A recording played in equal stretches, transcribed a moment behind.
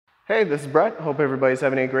Hey, this is Brett. Hope everybody's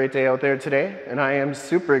having a great day out there today, and I am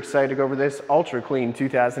super excited to go over this ultra clean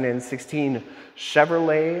 2016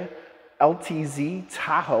 Chevrolet L.T.Z.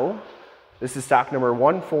 Tahoe. This is stock number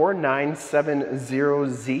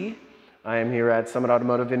 14970Z. I am here at Summit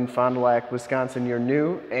Automotive in Fond du Lac, Wisconsin, your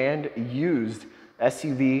new and used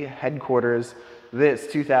SUV headquarters. This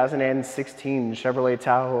 2016 Chevrolet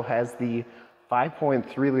Tahoe has the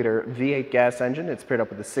 5.3-liter V8 gas engine. It's paired up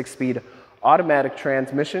with a 6-speed automatic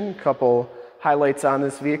transmission. Couple highlights on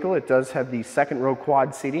this vehicle: it does have the second row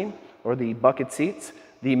quad seating, or the bucket seats,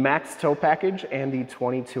 the max tow package, and the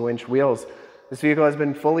 22-inch wheels. This vehicle has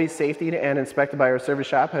been fully safetied and inspected by our service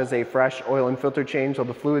shop, has a fresh oil and filter change. All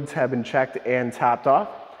the fluids have been checked and topped off,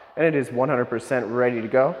 and it is 100% ready to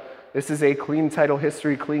go. This is a clean title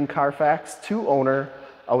history, clean CARFAX, two-owner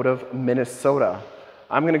out of Minnesota.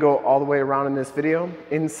 I'm going to go all the way around in this video,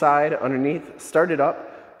 inside, underneath, start it up,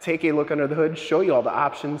 take a look under the hood, show you all the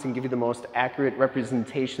options, and give you the most accurate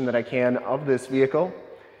representation that I can of this vehicle.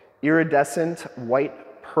 Iridescent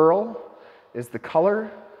white pearl is the color.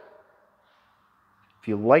 If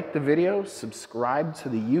you like the video, subscribe to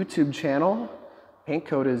the YouTube channel. Paint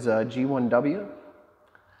code is G1W.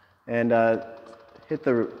 And hit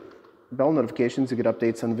the bell notifications to get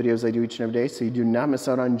updates on the videos I do each and every day, so you do not miss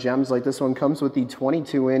out on gems like this one. Comes with the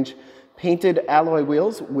 22-inch painted alloy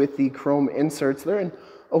wheels with the chrome inserts. They're in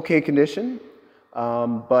okay condition,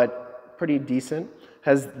 but pretty decent.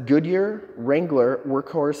 Has Goodyear, Wrangler,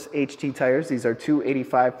 Workhorse HT tires. These are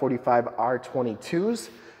 285/45 R22s,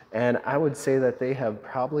 and I would say that they have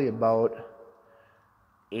probably about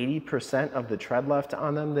 80% of the tread left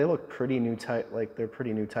on them. They look pretty new, like they're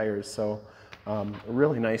pretty new tires, so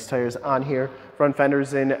really nice tires on here. Front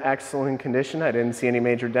fender's in excellent condition. I didn't see any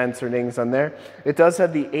major dents or dings on there. It does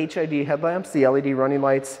have the HID headlamps, the LED running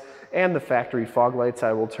lights, and the factory fog lights.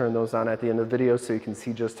 I will turn those on at the end of the video so you can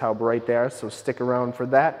see just how bright they are, so stick around for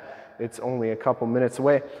that. It's only a couple minutes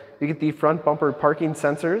away. You get the front bumper parking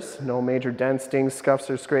sensors, no major dents, dings, scuffs,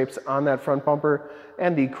 or scrapes on that front bumper,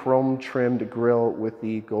 and the chrome trimmed grille with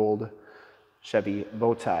the gold Chevy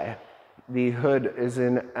bow tie. The hood is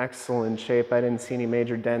in excellent shape. I didn't see any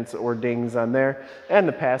major dents or dings on there, and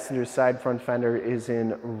the passenger side front fender is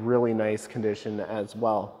in really nice condition as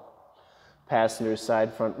well. Passenger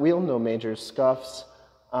side front wheel, no major scuffs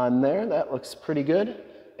on there. That looks pretty good.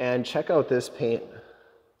 And check out this paint.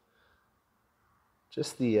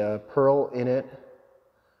 Just the pearl in it.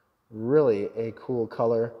 Really a cool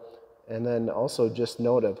color. And then also just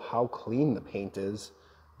note of how clean the paint is.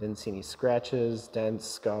 Didn't see any scratches, dents,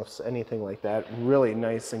 scuffs, anything like that. Really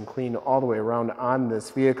nice and clean all the way around on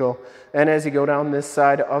this vehicle. And as you go down this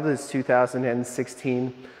side of this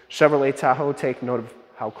 2016 Chevrolet Tahoe, take note of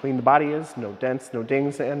how clean the body is, no dents, no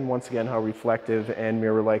dings, and once again, how reflective and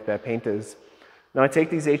mirror-like that paint is. Now, I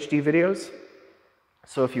take these HD videos,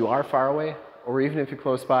 so if you are far away, or even if you're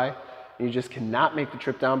close by, and you just cannot make the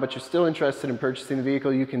trip down, but you're still interested in purchasing the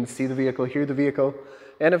vehicle, you can see the vehicle, hear the vehicle,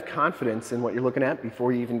 and have confidence in what you're looking at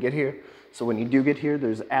before you even get here. So when you do get here,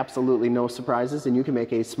 there's absolutely no surprises, and you can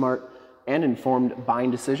make a smart and informed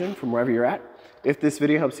buying decision from wherever you're at. If this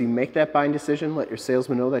video helps you make that buying decision, let your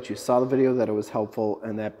salesman know that you saw the video, that it was helpful,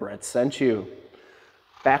 and that Brett sent you.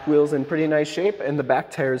 Back wheel's in pretty nice shape, and the back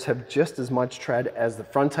tires have just as much tread as the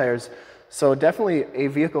front tires. So definitely a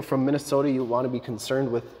vehicle from Minnesota, you want to be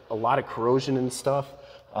concerned with a lot of corrosion and stuff.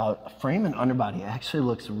 Frame and underbody actually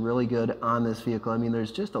looks really good on this vehicle. I mean,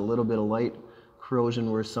 there's just a little bit of light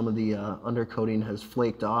corrosion where some of the undercoating has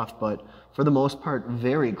flaked off, but for the most part,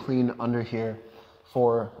 very clean under here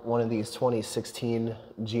for one of these 2016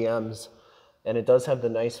 GMs. And it does have the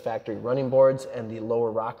nice factory running boards, and the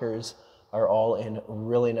lower rockers are all in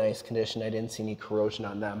really nice condition. I didn't see any corrosion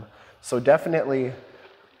on them. So definitely,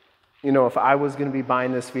 you know, if I was gonna be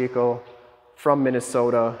buying this vehicle from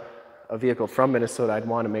Minnesota, a vehicle from Minnesota, I'd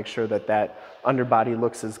wanna make sure that that underbody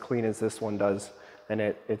looks as clean as this one does. And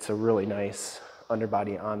it's a really nice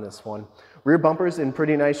underbody on this one. Rear bumper's in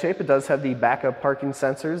pretty nice shape. It does have the backup parking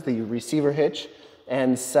sensors, the receiver hitch,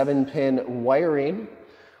 and 7-pin wiring.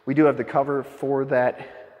 We do have the cover for that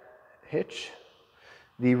hitch.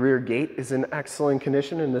 The rear gate is in excellent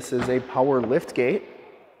condition, and this is a power lift gate.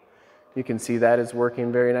 You can see that is working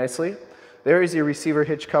very nicely. There is your receiver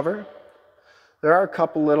hitch cover. There are a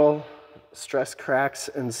couple little stress cracks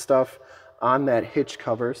and stuff on that hitch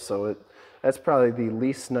cover, so that's probably the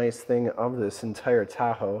least nice thing of this entire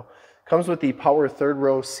Tahoe. Comes with the power third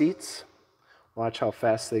row seats. Watch how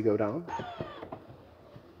fast they go down.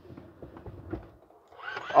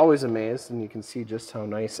 Always amazed, and you can see just how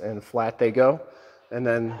nice and flat they go. And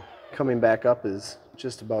then coming back up is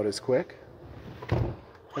just about as quick.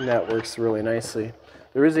 And that works really nicely.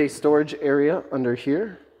 There is a storage area under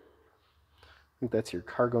here. I think that's your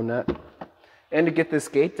cargo net. And to get this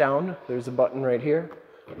gate down, there's a button right here.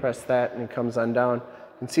 Press that and it comes on down.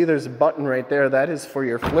 You can see there's a button right there. That is for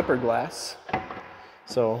your flipper glass.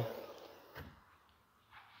 So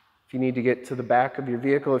if you need to get to the back of your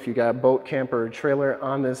vehicle, if you got a boat, camper, or trailer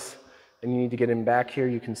on this, and you need to get in back here,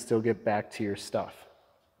 you can still get back to your stuff,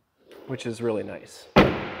 which is really nice.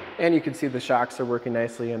 And you can see the shocks are working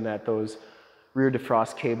nicely and that those rear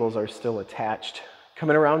defrost cables are still attached.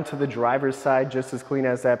 Coming around to the driver's side, just as clean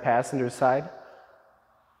as that passenger side.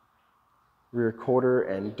 Rear quarter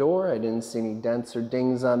and door, I didn't see any dents or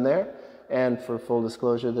dings on there. And for full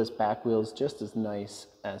disclosure, this back wheel is just as nice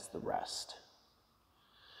as the rest.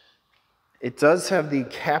 It does have the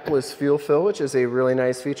capless fuel fill, which is a really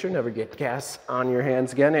nice feature. Never get gas on your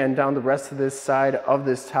hands again. And down the rest of this side of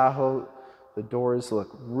this Tahoe, the doors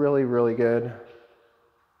look really, really good.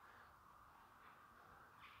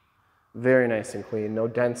 Very nice and clean. No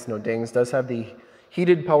dents, no dings. Does have the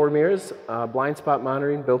heated power mirrors, blind spot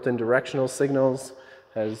monitoring, built-in directional signals.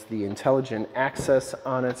 Has the intelligent access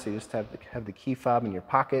on it, so you just have the key fob in your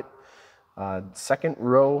pocket. Second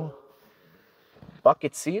row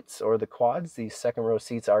bucket seats, or the quads. These second row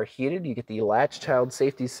seats are heated. You get the latch child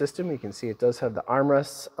safety system. You can see it does have the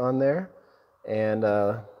armrests on there. And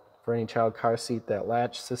for any child car seat, that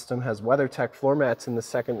latch system has WeatherTech floor mats in the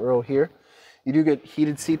second row here. You do get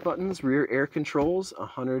heated seat buttons, rear air controls,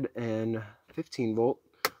 115 volt,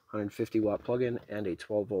 150 watt plug-in, and a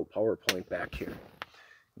 12 volt power point back here. You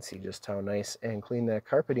can see just how nice and clean that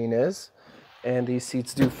carpeting is. And these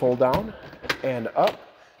seats do fold down and up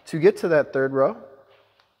to get to that third row.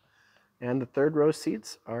 And the third row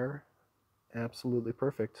seats are absolutely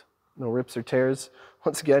perfect. No rips or tears.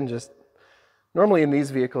 Once again, just normally in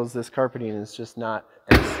these vehicles, this carpeting is just not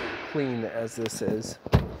as clean as this is.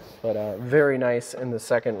 But very nice in the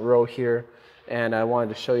second row here. And I wanted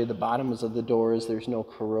to show you the bottoms of the doors. There's no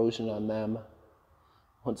corrosion on them.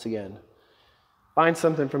 Once again, buying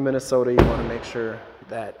something from Minnesota, you want to make sure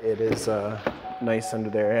that it is nice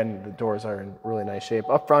under there, and the doors are in really nice shape.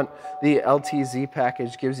 Up front, the L.T.Z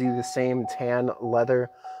package gives you the same tan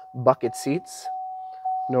leather bucket seats.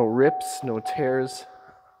 No rips, no tears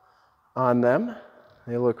on them.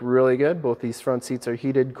 They look really good. Both these front seats are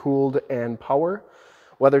heated, cooled, and power.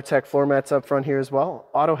 WeatherTech floor mats up front here as well.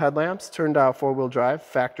 Auto headlamps, turn dial four-wheel drive,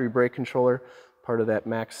 factory brake controller, part of that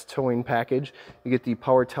max towing package. You get the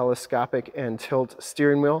power telescopic and tilt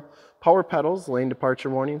steering wheel. Power pedals, lane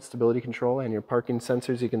departure warning, stability control, and your parking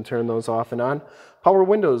sensors. You can turn those off and on. Power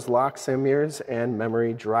windows, locks and mirrors, and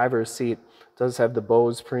memory driver's seat. It does have the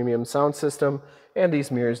Bose premium sound system, and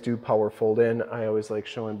these mirrors do power fold in. I always like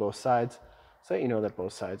showing both sides so that you know that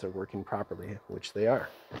both sides are working properly, which they are.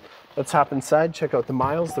 Let's hop inside, check out the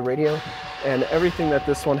miles, the radio, and everything that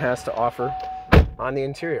this one has to offer on the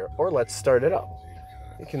interior. Or let's start it up.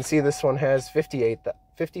 You can see this one has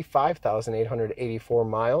 55,884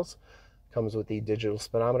 miles. Comes with the digital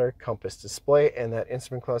speedometer, compass display, and that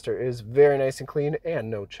instrument cluster is very nice and clean,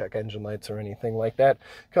 and no check engine lights or anything like that.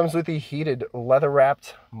 Comes with the heated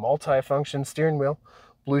leather-wrapped multi-function steering wheel,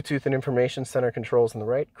 Bluetooth and information center controls on the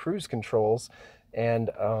right, cruise controls,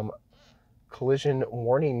 and collision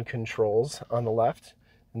warning controls on the left,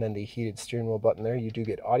 and then the heated steering wheel button there. You do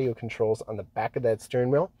get audio controls on the back of that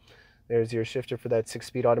steering wheel. There's your shifter for that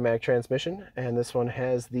 6-speed automatic transmission, and this one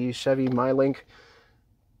has the Chevy MyLink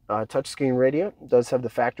touchscreen radio. It does have the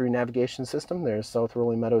factory navigation system. There's South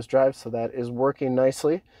Rolling Meadows Drive, so that is working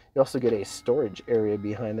nicely. You also get a storage area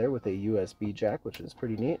behind there with a USB jack, which is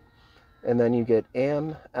pretty neat. And then you get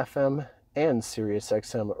AM, FM, and Sirius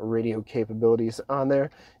XM radio capabilities on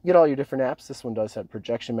there. You get all your different apps. This one does have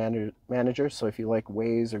projection manager, so if you like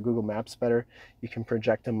Waze or Google Maps better, you can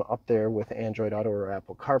project them up there with Android Auto or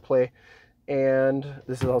Apple CarPlay. And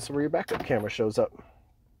this is also where your backup camera shows up.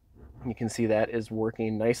 You can see that is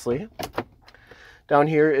working nicely. Down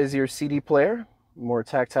here is your CD player, more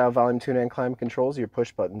tactile volume tune and climate controls, your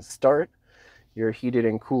push button start, your heated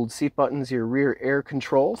and cooled seat buttons, your rear air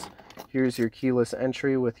controls. Here's your keyless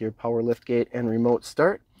entry with your power lift gate and remote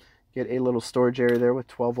start. Get a little storage area there with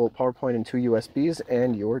 12 volt power point and 2 USBs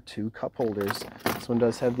and your 2 cup holders. This one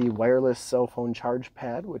does have the wireless cell phone charge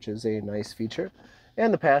pad, which is a nice feature.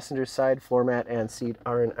 And the passenger side floor mat and seat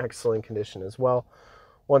are in excellent condition as well.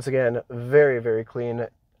 Once again, very, very clean.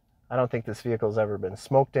 I don't think this vehicle's ever been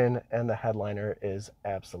smoked in, and the headliner is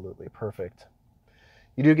absolutely perfect.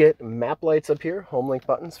 You do get map lights up here, Homelink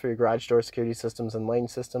buttons for your garage door security systems and lane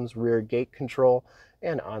systems, rear gate control,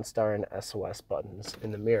 and OnStar and SOS buttons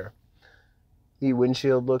in the mirror. The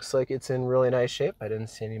windshield looks like it's in really nice shape. I didn't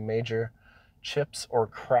see any major chips or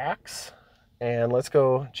cracks. And let's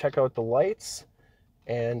go check out the lights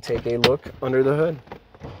and take a look under the hood.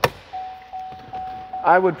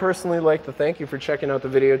 I would personally like to thank you for checking out the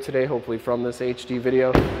video today. Hopefully from this HD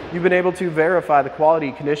video, you've been able to verify the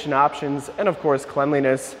quality, condition options, and of course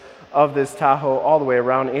cleanliness of this Tahoe all the way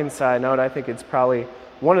around, inside and out. I think it's probably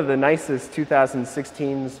one of the nicest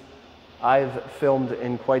 2016s I've filmed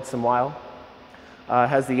in quite some while.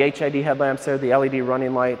 Has the HID headlamps there, the LED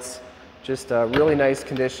running lights, just a really nice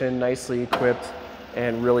condition, nicely equipped,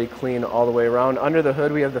 and really clean all the way around. Under the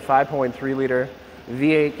hood, we have the 5.3 liter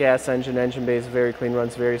V8 gas engine base, very clean,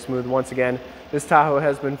 runs very smooth. Once again, this Tahoe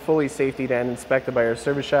has been fully safetied and inspected by our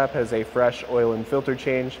service shop, has a fresh oil and filter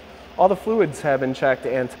change. All the fluids have been checked,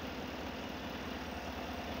 and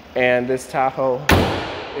this Tahoe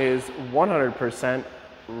is 100%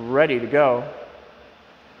 ready to go.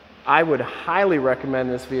 I would highly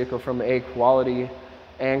recommend this vehicle from a quality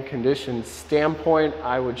and condition standpoint.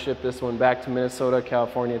 I would ship this one back to Minnesota,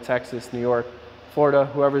 California, Texas, New York, Florida.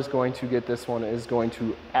 Whoever's going to get this one is going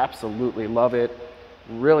to absolutely love it.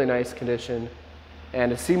 Really nice condition.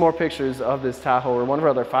 And to see more pictures of this Tahoe or one of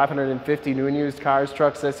our other 550 new and used cars,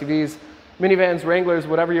 trucks, SUVs, minivans, Wranglers,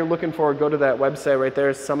 whatever you're looking for, go to that website right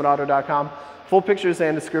there, summitauto.com. Full pictures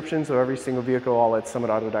and descriptions of every single vehicle, all at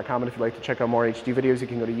summitauto.com. And if you'd like to check out more HD videos, you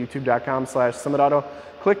can go to youtube.com/summitauto.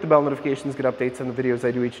 Click the bell notifications, get updates on the videos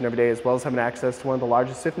I do each and every day, as well as having access to one of the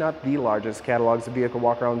largest, if not the largest, catalogs of vehicle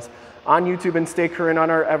walkarounds on YouTube, and stay current on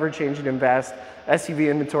our ever-changing and vast SUV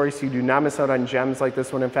inventory so you do not miss out on gems like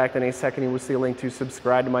this one. In fact, in a second, you will see a link to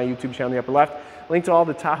subscribe to my YouTube channel in the upper left, link to all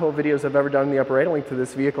the Tahoe videos I've ever done in the upper right, a link to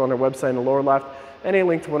this vehicle on our website in the lower left, and a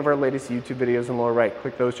link to one of our latest YouTube videos in the lower right.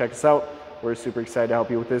 Click those, check us out. We're super excited to help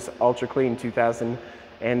you with this ultra clean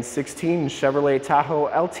 2016 Chevrolet Tahoe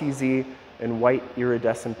Ltz in white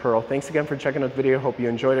iridescent pearl. Thanks again for checking out the video. Hope you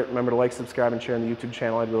enjoyed it. Remember to like, subscribe, and share on the YouTube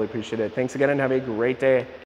channel. I'd really appreciate it. Thanks again and have a great day.